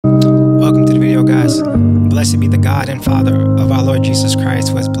Blessed be the God and Father of our Lord Jesus Christ,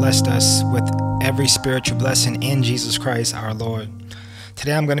 who has blessed us with every spiritual blessing in Jesus Christ our Lord.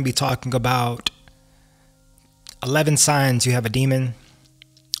 Today I'm going to be talking about 11 signs you have a demon.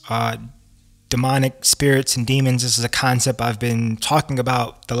 Demonic spirits and demons. This is a concept I've been talking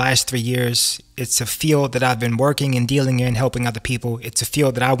about the last 3 years. It's a field that I've been working and dealing in, helping other people. It's a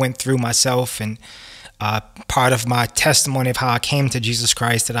field that I went through myself, and part of my testimony of how I came to Jesus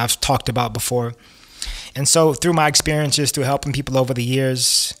Christ that I've talked about before. And so through my experiences, through helping people over the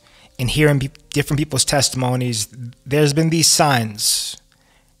years and hearing different people's testimonies, there's been these signs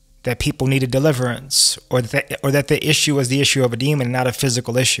that people needed deliverance, or that the issue was the issue of a demon and not a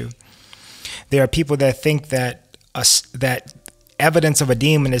physical issue. There are people that think that that evidence of a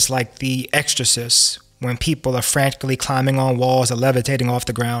demon is like The Exorcist, when people are frantically climbing on walls or levitating off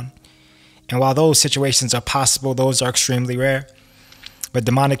the ground. And while those situations are possible, those are extremely rare. But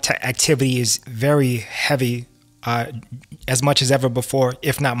demonic activity is very heavy, as much as ever before,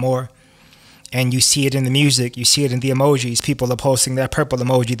 if not more. And you see it in the music, you see it in the emojis. People are posting that purple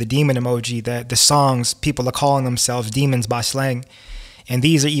emoji, the demon emoji, the songs. People are calling themselves demons by slang. And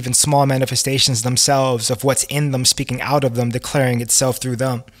these are even small manifestations themselves of what's in them, speaking out of them, declaring itself through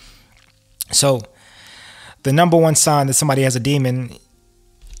them. So the number one sign that somebody has a demon,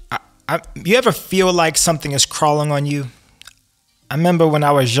 you ever feel like something is crawling on you? I remember when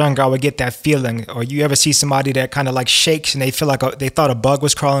I was younger, I would get that feeling. Or you ever see somebody that kind of like shakes and they feel like they thought a bug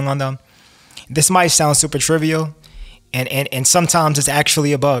was crawling on them? This might sound super trivial, and sometimes it's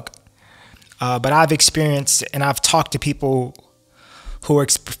actually a bug. But I've experienced and I've talked to people who are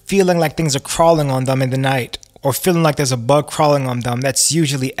feeling like things are crawling on them in the night, or feeling like there's a bug crawling on them. That's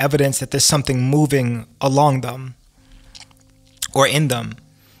usually evidence that there's something moving along them or in them.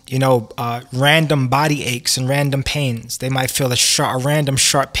 You know, random body aches and random pains. They might feel a random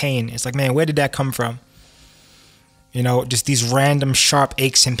sharp pain. It's like, man, where did that come from? You know, just these random sharp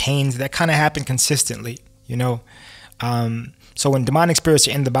aches and pains that kind of happen consistently, you know. So when demonic spirits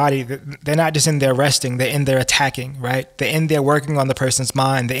are in the body, they're not just in there resting, they're in there attacking, right? They're in there working on the person's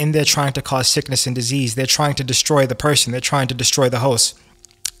mind. They're in there trying to cause sickness and disease. They're trying to destroy the person. They're trying to destroy the host,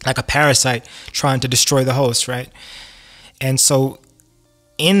 like a parasite trying to destroy the host, right? And so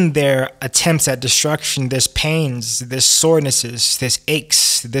in their attempts at destruction, there's pains, there's sorenesses, there's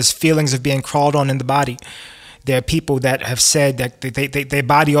aches, there's feelings of being crawled on in the body. There are people that have said that their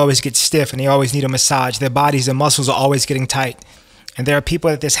body always gets stiff and they always need a massage. Their bodies and muscles are always getting tight. And there are people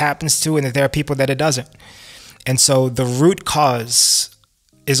that this happens to, and there are people that it doesn't. And so the root cause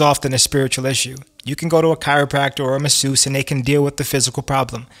is often a spiritual issue. You can go to a chiropractor or a masseuse and they can deal with the physical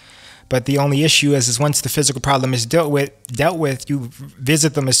problem. But the only issue is once the physical problem is dealt with, you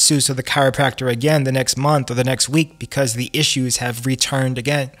visit the masseuse or the chiropractor again the next month or the next week because the issues have returned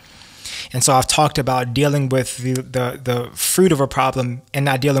again. And so I've talked about dealing with the fruit of a problem and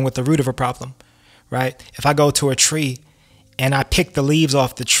not dealing with the root of a problem, right? If I go to a tree and I pick the leaves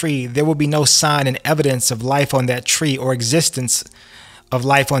off the tree, there will be no sign and evidence of life on that tree or existence of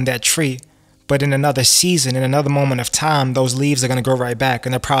life on that tree. But in another season, in another moment of time, those leaves are going to grow right back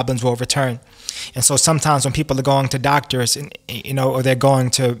and the problems will return. And so sometimes when people are going to doctors, and you know, or they're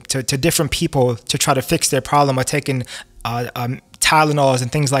going to different people to try to fix their problem, or taking Tylenols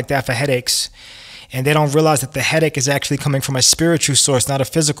and things like that for headaches, and they don't realize that the headache is actually coming from a spiritual source, not a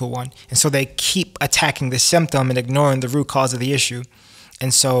physical one. And so they keep attacking the symptom and ignoring the root cause of the issue.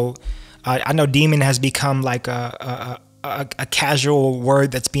 And so I know demon has become like a casual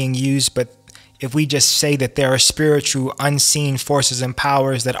word that's being used, but if we just say that there are spiritual unseen forces and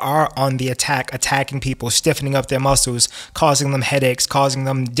powers that are on the attack, attacking people, stiffening up their muscles, causing them headaches, causing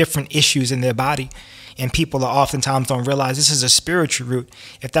them different issues in their body. And people are oftentimes don't realize this is a spiritual root.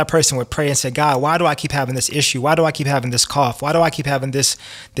 If that person would pray and say, God, why do I keep having this issue? Why do I keep having this cough? Why do I keep having this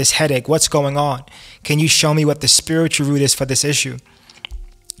headache? What's going on? Can you show me what the spiritual root is for this issue?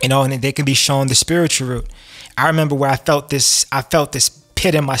 You know, and they can be shown the spiritual root. I remember where I felt this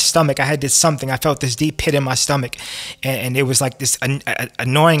pit in my stomach. I felt this deep pit in my stomach, and it was like this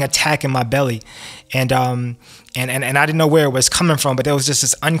annoying attack in my belly, and I didn't know where it was coming from, but there was just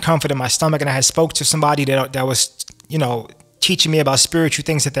this uncomfort in my stomach. And I had spoke to somebody that was, you know, teaching me about spiritual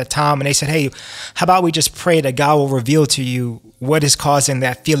things at that time, and they said, hey, how about we just pray that God will reveal to you what is causing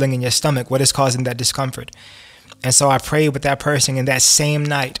that feeling in your stomach, what is causing that discomfort. And so I prayed with that person, and that same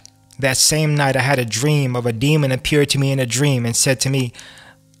night I had a dream of a demon appeared to me in a dream and said to me,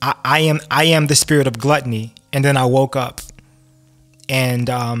 I am the spirit of gluttony. And then I woke up. And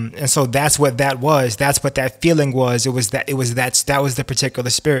so that's what that was. That's what that feeling was. That was the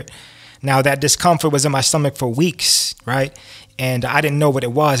particular spirit. Now that discomfort was in my stomach for weeks, right? And I didn't know what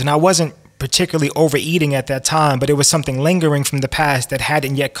it was. And I wasn't particularly overeating at that time, but it was something lingering from the past that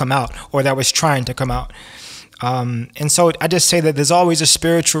hadn't yet come out, or that was trying to come out. And so I just say that there's always a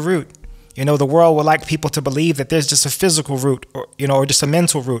spiritual root. You know, the world would like people to believe that there's just a physical root, or, you know, or just a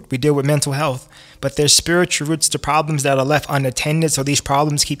mental root. We deal with mental health, but there's spiritual roots to problems that are left unattended. So these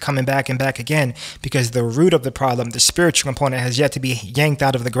problems keep coming back and back again because the root of the problem, the spiritual component, has yet to be yanked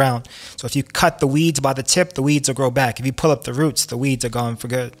out of the ground. So if you cut the weeds by the tip, the weeds will grow back. If you pull up the roots, the weeds are gone for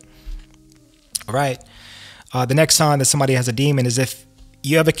good. All right. The next sign that somebody has a demon is if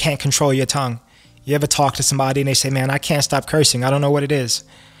you ever can't control your tongue. You ever talk to somebody and they say, man, I can't stop cursing. I don't know what it is.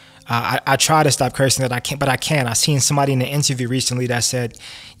 I try to stop cursing, but I can't. I seen somebody in an interview recently that said,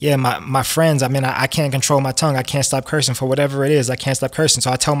 yeah, my friends, I can't control my tongue. I can't stop cursing for whatever it is. I can't stop cursing.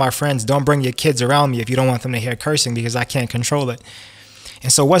 So I tell my friends, don't bring your kids around me if you don't want them to hear cursing, because I can't control it.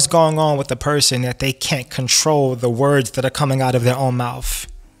 And so what's going on with the person that they can't control the words that are coming out of their own mouth?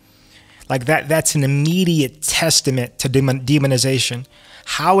 Like that's an immediate testament to demonization.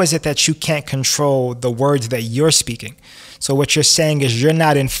 How is it that you can't control the words that you're speaking? So what you're saying is you're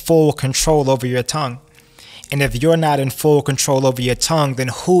not in full control over your tongue. And if you're not in full control over your tongue, then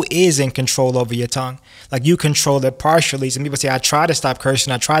who is in control over your tongue? Like you control it partially. Some people say, I try to stop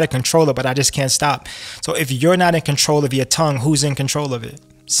cursing, I try to control it, but I just can't stop. So if you're not in control of your tongue, who's in control of it?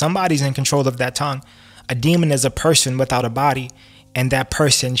 Somebody's in control of that tongue. A demon is a person without a body. And that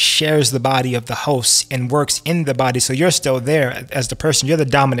person shares the body of the host and works in the body. So you're still there as the person. You're the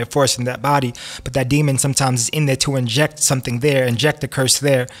dominant force in that body. But that demon sometimes is in there to inject something there, inject a curse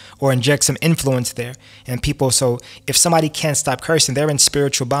there, or inject some influence there. And people, so if somebody can't stop cursing, they're in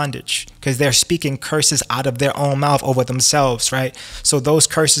spiritual bondage because they're speaking curses out of their own mouth over themselves, right? So those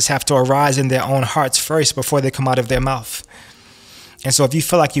curses have to arise in their own hearts first before they come out of their mouth. And so if you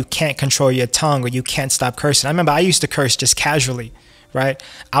feel like you can't control your tongue or you can't stop cursing, I remember I used to curse just casually, right?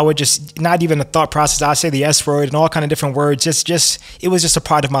 I would just, not even a thought process, I'd say the S word and all kind of different words, it was just a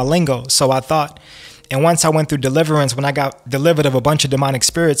part of my lingo, so I thought. And once I went through deliverance, when I got delivered of a bunch of demonic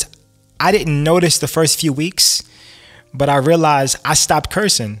spirits, I didn't notice the first few weeks, but I realized I stopped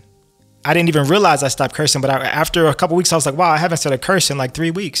cursing. I didn't even realize I stopped cursing, but after a couple weeks, I was like, wow, I haven't started cursing in like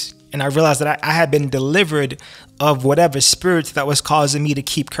 3 weeks. And I realized that I had been delivered of whatever spirit that was causing me to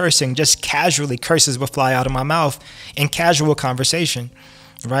keep cursing. Just casually, curses would fly out of my mouth in casual conversation,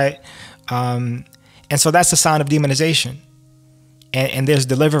 right? And so that's a sign of demonization. And there's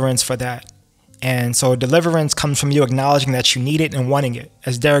deliverance for that. And so deliverance comes from you acknowledging that you need it and wanting it.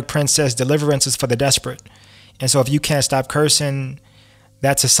 As Derek Prince says, deliverance is for the desperate. And so if you can't stop cursing,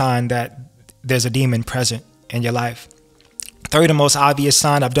 that's a sign that there's a demon present in your life. Third and most obvious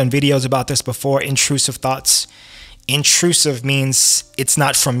sign, I've done videos about this before, intrusive thoughts. Intrusive means it's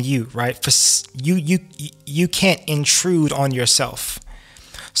not from you, right? You can't intrude on yourself.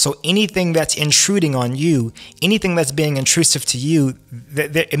 So anything that's intruding on you, anything that's being intrusive to you,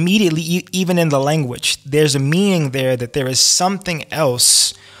 that immediately, even in the language, there's a meaning there that there is something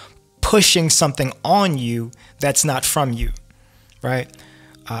else pushing something on you that's not from you, right?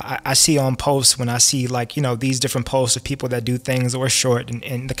 I see on posts, when I see like, you know, these different posts of people that do things or short,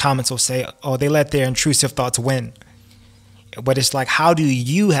 and the comments will say, oh, they let their intrusive thoughts win. But it's like, how do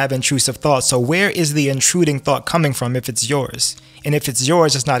you have intrusive thoughts? So where is the intruding thought coming from if it's yours? And if it's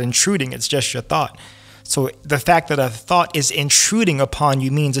yours, it's not intruding, it's just your thought. So the fact that a thought is intruding upon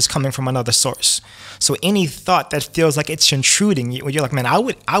you means it's coming from another source. So any thought that feels like it's intruding, you're like, man,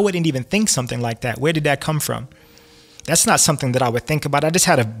 I wouldn't even think something like that. Where did that come from? That's not something that I would think about. I just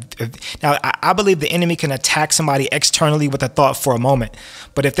had now I believe the enemy can attack somebody externally with a thought for a moment.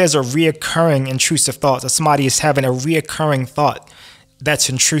 But if there's a reoccurring intrusive thought, that somebody is having a reoccurring thought that's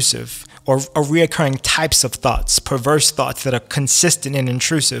intrusive, or reoccurring types of thoughts, perverse thoughts that are consistent and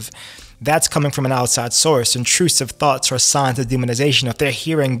intrusive, that's coming from an outside source. Intrusive thoughts are signs of demonization. If they're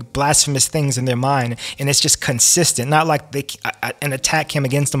hearing blasphemous things in their mind and it's just consistent, not like an attack came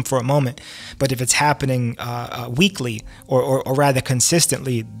against them for a moment, but if it's happening weekly or rather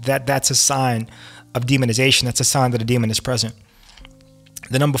consistently, that's a sign of demonization. That's a sign that a demon is present.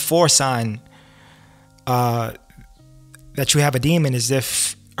 The number 4 sign that you have a demon is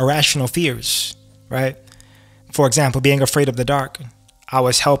if irrational fears, right? For example, being afraid of the dark. I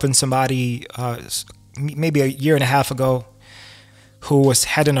was helping somebody maybe a year and a half ago who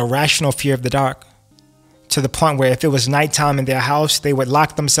had an irrational fear of the dark, to the point where if it was nighttime in their house, they would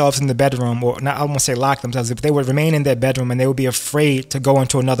lock themselves in the bedroom, or not, I won't say lock themselves, but they would remain in their bedroom and they would be afraid to go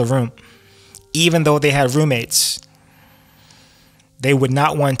into another room. Even though they had roommates, they would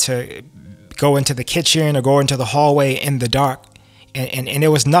not want to go into the kitchen or go into the hallway in the dark. And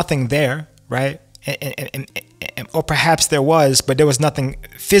there was nothing there, right? or perhaps there was, but there was nothing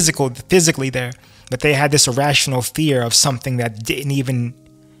physically there. But they had this irrational fear of something that didn't even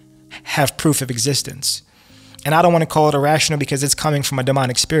have proof of existence. And I don't want to call it irrational because it's coming from a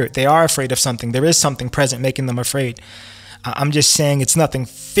demonic spirit. They are afraid of something. There is something present making them afraid. I'm just saying it's nothing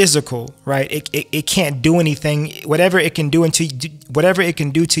physical, right? It can't do anything. Whatever it can do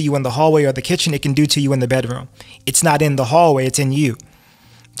to you in the hallway or the kitchen, it can do to you in the bedroom. It's not in the hallway, it's in you.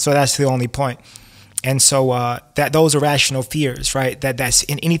 So that's the only point. And so that those irrational fears, right? That's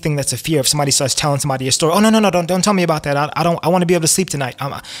in anything that's a fear. If somebody starts telling somebody a story, oh no, don't tell me about that. I want to be able to sleep tonight.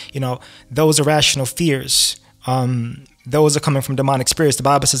 Those irrational fears. Those are coming from demonic spirits. The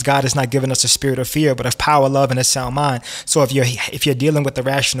Bible says God has not given us a spirit of fear, but of power, love, and a sound mind. So if you're dealing with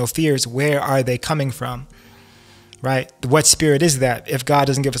irrational fears, where are they coming from? Right? What spirit is that? If God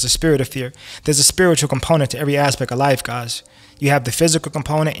doesn't give us a spirit of fear, there's a spiritual component to every aspect of life, guys. You have the physical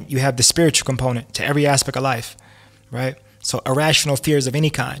component, and you have the spiritual component to every aspect of life, right? So irrational fears of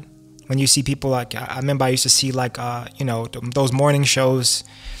any kind. When you see people like, I remember I used to see those morning shows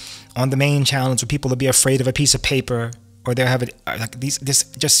on the main channels where people will be afraid of a piece of paper, or they'll have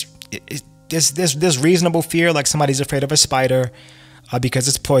this reasonable fear, like somebody's afraid of a spider because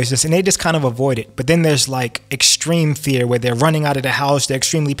it's poisonous, and they just kind of avoid it. But then there's like extreme fear where they're running out of the house, they're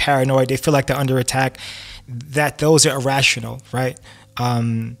extremely paranoid, they feel like they're under attack. Those are irrational, right?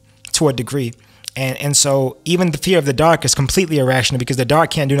 To a degree. And so even the fear of the dark is completely irrational because the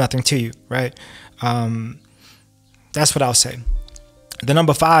dark can't do nothing to you, right? That's what I'll say. The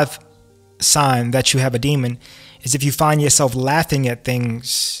number 5 sign that you have a demon is if you find yourself laughing at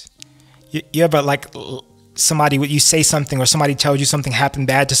things. You ever like you say something, or somebody tells you something happened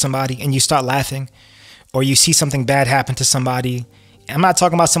bad to somebody and you start laughing, or you see something bad happen to somebody. I'm not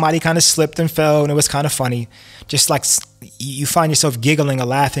talking about somebody kind of slipped and fell and it was kind of funny. Just like you find yourself giggling or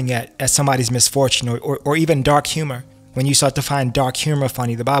laughing at somebody's misfortune, or even dark humor. When you start to find dark humor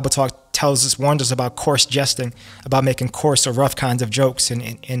funny, the Bible warns us about coarse jesting, about making coarse or rough kinds of jokes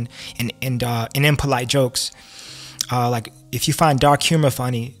and impolite jokes. Like if you find dark humor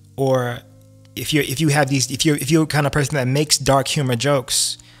funny, or if you're the kind of person that makes dark humor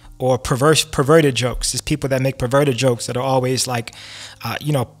jokes, or perverted jokes. There's people that make perverted jokes that are always like,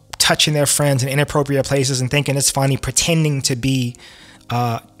 touching their friends in inappropriate places and thinking it's funny, pretending to be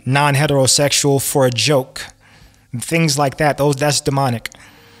non-heterosexual for a joke. Things like that, that's demonic.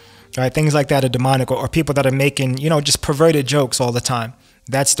 Right? Things like that are demonic. Or people that are making, just perverted jokes all the time.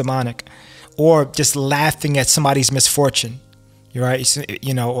 That's demonic. Or just laughing at somebody's misfortune. Right?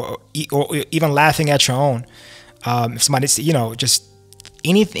 Or even laughing at your own. If somebody's, just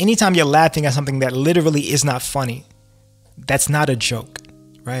anytime you're laughing at something that literally is not funny, that's not a joke,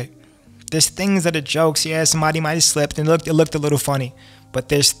 right? There's things that are jokes. Yeah, somebody might have slipped and it looked a little funny, but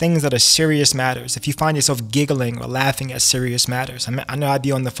there's things that are serious matters. If you find yourself giggling or laughing at serious matters, I know I'd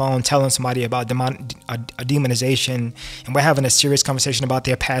be on the phone telling somebody about a demonization, and we're having a serious conversation about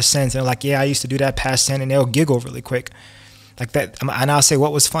their past sins, and they're like, yeah, I used to do that past sin, and they'll giggle really quick, like that, and I'll say,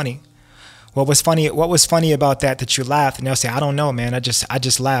 what was funny? What was funny about that you laughed? And they'll say, I don't know, man. I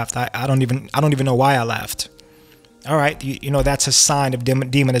just laughed. I don't even know why I laughed. All right, that's a sign of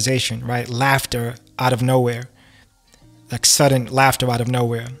demonization, right? Laughter out of nowhere, like sudden laughter out of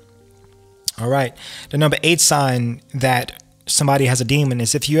nowhere. All right, the number 8 sign that somebody has a demon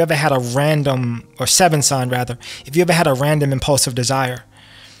is if you ever had a random, or 7 sign rather, if you ever had a random impulsive desire.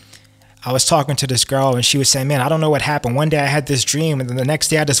 I was talking to this girl and she was saying, man, I don't know what happened. One day I had this dream, and then the next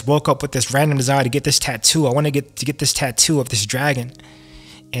day I just woke up with this random desire to get this tattoo. I want to get this tattoo of this dragon.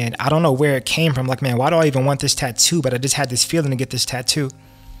 And I don't know where it came from. Like, man, why do I even want this tattoo? But I just had this feeling to get this tattoo.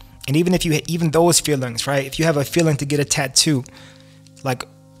 And even those feelings, right? If you have a feeling to get a tattoo, like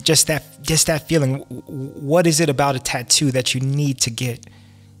just that feeling, what is it about a tattoo that you need to get,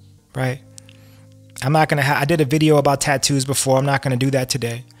 right? I did a video about tattoos before. I'm not going to do that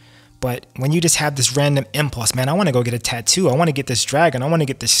today. But when you just have this random impulse, man, I want to go get a tattoo. I want to get this dragon. I want to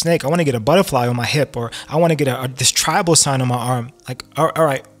get this snake. I want to get a butterfly on my hip, or I want to get this tribal sign on my arm. Like, all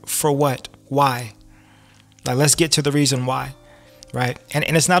right, for what? Why? Like, let's get to the reason why, right? And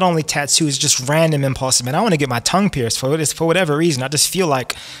it's not only tattoos, just random impulses. Man, I want to get my tongue pierced for whatever reason. I just feel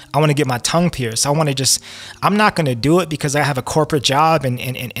like I want to get my tongue pierced. I'm not going to do it because I have a corporate job and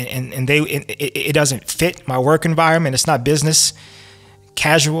it doesn't fit my work environment. It's not business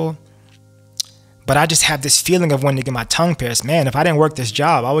casual. But I just have this feeling of wanting to get my tongue pierced. Man, if I didn't work this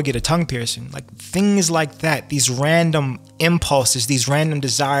job, I would get a tongue piercing. Like things like that, these random impulses, these random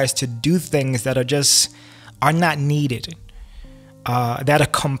desires to do things that are not needed, that are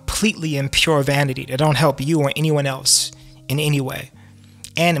completely in pure vanity, that don't help you or anyone else in any way.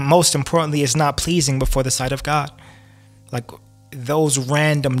 and most importantly, is not pleasing before the sight of God. Like those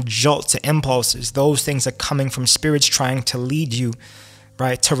random jolts of impulses, those things are coming from spirits trying to lead you,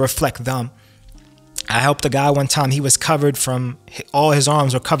 right, to reflect them. I helped a guy one time. He was covered from, all his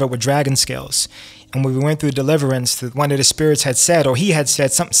arms were covered with dragon scales. And when we went through deliverance, one of the spirits had said, or he had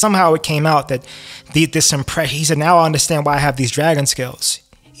said, somehow it came out that this impression, he said, now I understand why I have these dragon scales.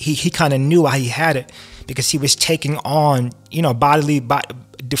 He kind of knew why he had it, because he was taking on,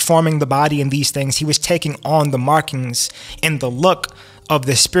 deforming the body and these things. He was taking on the markings and the look of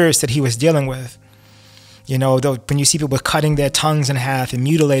the spirits that he was dealing with. When you see people cutting their tongues in half and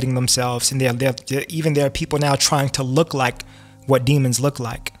mutilating themselves, and there are people now trying to look like what demons look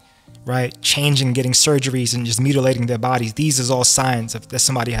like, right? Changing, getting surgeries and just mutilating their bodies. These are all signs that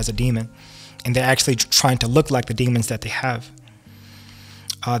somebody has a demon, and they're actually trying to look like the demons that they have.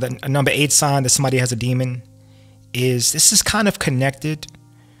 The number 8 sign that somebody has a demon is, this is kind of connected,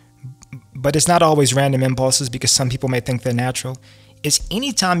 but it's not always random impulses, because some people may think they're natural. It's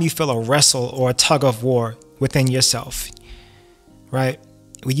anytime you feel a wrestle or a tug of war within yourself, right?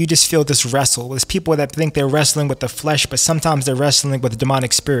 Where you just feel this wrestle. There's people that think they're wrestling with the flesh, but sometimes they're wrestling with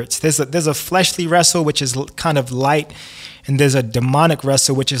demonic spirits. There's a fleshly wrestle, which is kind of light, and there's a demonic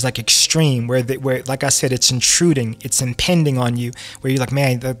wrestle, which is like extreme, where like I said, it's intruding, it's impending on you, where you're like,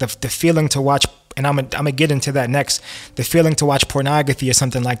 man, the feeling to watch, and I'm gonna get into that next, the feeling to watch pornography or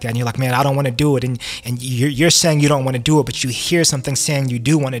something like that, and you're like, man, I don't want to do it, and you're saying you don't want to do it, but you hear something saying you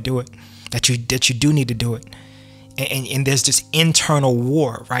do want to do it, that you do need to do it. And there's this internal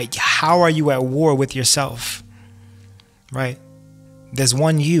war, right? How are you at war with yourself, right? There's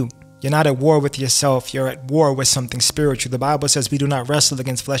one you. You're not at war with yourself. You're at war with something spiritual. The Bible says we do not wrestle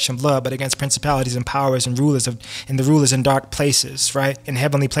against flesh and blood, but against principalities and powers and the rulers in dark places, right? In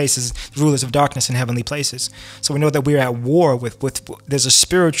heavenly places, rulers of darkness in heavenly places. So we know that we're at war with there's a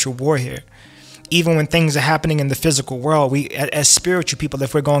spiritual war here. Even when things are happening in the physical world, we, as spiritual people,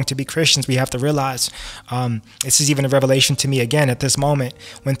 if we're going to be Christians, we have to realize, this is even a revelation to me again at this moment,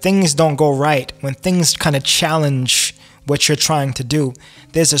 when things don't go right, when things kind of challenge what you're trying to do,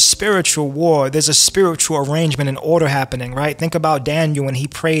 there's a spiritual war, there's a spiritual arrangement and order happening, right? Think about Daniel when he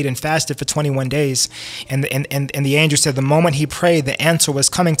prayed and fasted for 21 days, and the angel said the moment he prayed, the answer was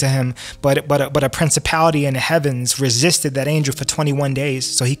coming to him, but a principality in the heavens resisted that angel for 21 days,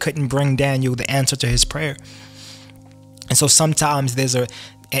 so he couldn't bring Daniel the answer to his prayer. And so sometimes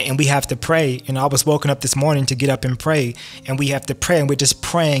and we have to pray. I was woken up this morning to get up and pray, and we have to pray, and we're just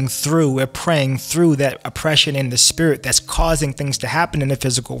praying through. We're praying through that oppression in the spirit that's causing things to happen in the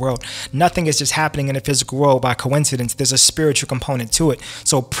physical world. Nothing is just happening in the physical world by coincidence. There's a spiritual component to it.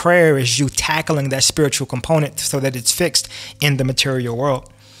 So prayer is you tackling that spiritual component so that it's fixed in the material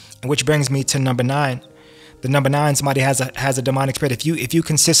world. Which brings me to number 9. The number 9, somebody has a demonic spirit. If you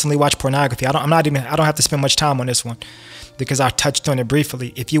consistently watch pornography, I don't have to spend much time on this one, because I touched on it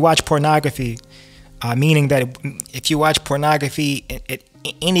briefly. If you watch pornography, meaning that if you watch pornography at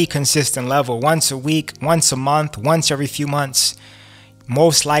any consistent level, once a week, once a month, once every few months,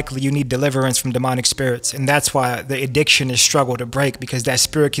 most likely you need deliverance from demonic spirits. And that's why the addiction is struggle to break, because that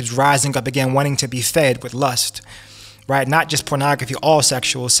spirit keeps rising up again, wanting to be fed with lust, right? Not just pornography, all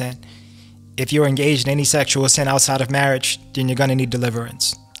sexual sin. If you're engaged in any sexual sin outside of marriage, then you're going to need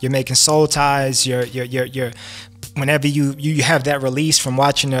deliverance. You're making soul ties. You're whenever you have that release from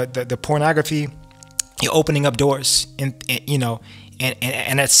watching the pornography, you're opening up doors, and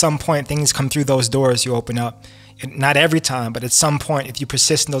at some point things come through those doors you open up. Not every time, but at some point, if you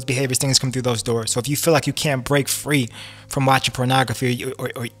persist in those behaviors, things come through those doors. So if you feel like you can't break free from watching pornography,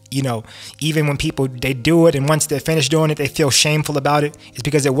 or even when people, they do it, and once they're finished doing it, they feel shameful about it, it's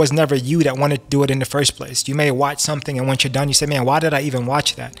because it was never you that wanted to do it in the first place. You may watch something, and once you're done, you say, man, why did I even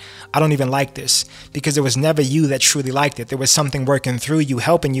watch that? I don't even like this. Because it was never you that truly liked it. There was something working through you,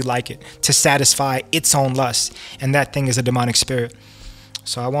 helping you like it, to satisfy its own lust. And that thing is a demonic spirit.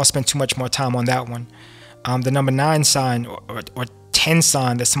 So I won't spend too much more time on that one. The number 9 sign or 10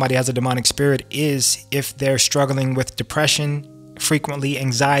 sign that somebody has a demonic spirit is if they're struggling with depression, frequently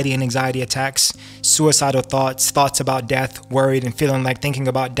anxiety and anxiety attacks, suicidal thoughts about death, worried and feeling like thinking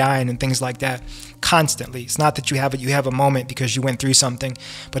about dying and things like that constantly. It's not that you have a moment because you went through something,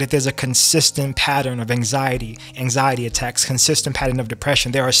 but if there's a consistent pattern of anxiety attacks, consistent pattern of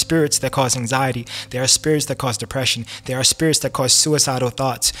depression, there are spirits that cause anxiety, there are spirits that cause depression, there are spirits that cause suicidal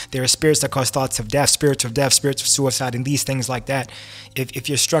thoughts, there are spirits that cause thoughts of death, spirits of suicide, and these things like that. If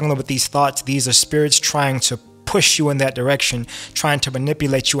you're struggling with these thoughts, these are spirits trying to push you in that direction, trying to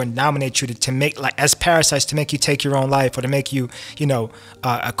manipulate you and dominate you to make, like as parasites, to make you take your own life, or to make you,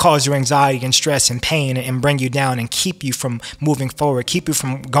 cause you anxiety and stress and pain and bring you down and keep you from moving forward, keep you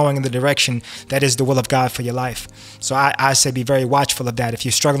from going in the direction that is the will of God for your life. So I say be very watchful of that. If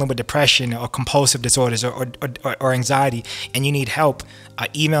you're struggling with depression or compulsive disorders or anxiety and you need help,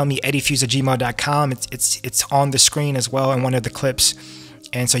 email me eddiefuse@gmail.com. It's on the screen as well in one of the clips.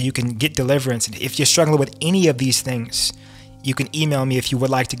 And so you can get deliverance. And if you're struggling with any of these things, you can email me if you would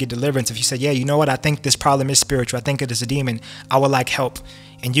like to get deliverance. If you say, yeah, you know what, I think this problem is spiritual, I think it is a demon, I would like help.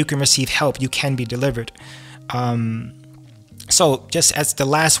 And you can receive help. You can be delivered. So just as the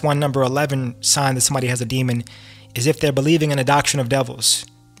last one, number 11 sign that somebody has a demon is if they're believing in the doctrine of devils.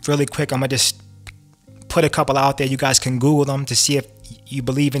 Really quick, I'm going to just put a couple out there. You guys can Google them to see if you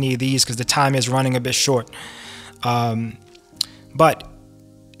believe any of these, because the time is running a bit short. But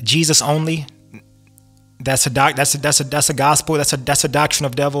Jesus only, that's a gospel. That's a doctrine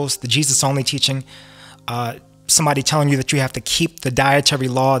of devils. The Jesus only teaching. Somebody telling you that you have to keep the dietary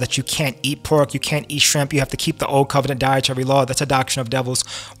law, that you can't eat pork, you can't eat shrimp, you have to keep the old covenant dietary law. That's a doctrine of devils.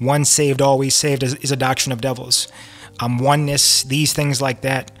 Once saved, always saved is a doctrine of devils. Oneness, these things like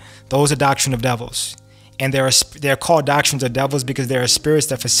that, those are doctrine of devils. And they're called doctrines of devils because there are spirits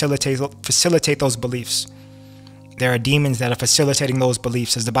that facilitate those beliefs. There are demons that are facilitating those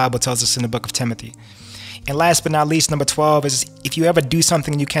beliefs, as the Bible tells us in the book of Timothy. And last but not least, number 12 is if you ever do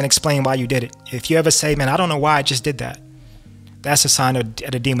something and you can't explain why you did it. If you ever say, man, I don't know why I just did that, that's a sign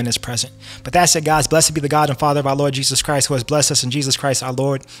that a demon is present. But that's it, guys. Blessed be the God and Father of our Lord Jesus Christ, who has blessed us in Jesus Christ our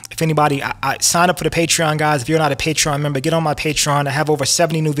Lord. If anybody, I sign up for the Patreon, guys. If you're not a Patreon member, get on my Patreon. I have over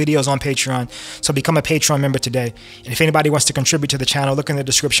 70 new videos on Patreon, so become a Patreon member today. And if anybody wants to contribute to the channel, look in the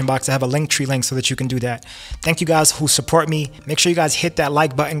description box. I have a Linktree link so that you can do that. Thank you guys who support me. Make sure you guys hit that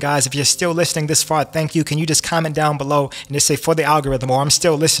like button, guys. If you're still listening this far, thank you. Can you just comment down below and just say for the algorithm, or I'm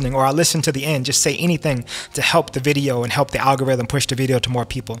still listening, or I listened to the end. Just say anything to help the video and help the algorithm push the video to more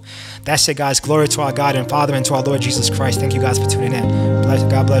people. That's it, guys. Glory to our God and Father and to our Lord Jesus Christ. Thank you guys for tuning in.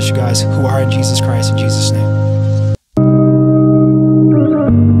 God bless you guys who are in Jesus Christ. In Jesus' name.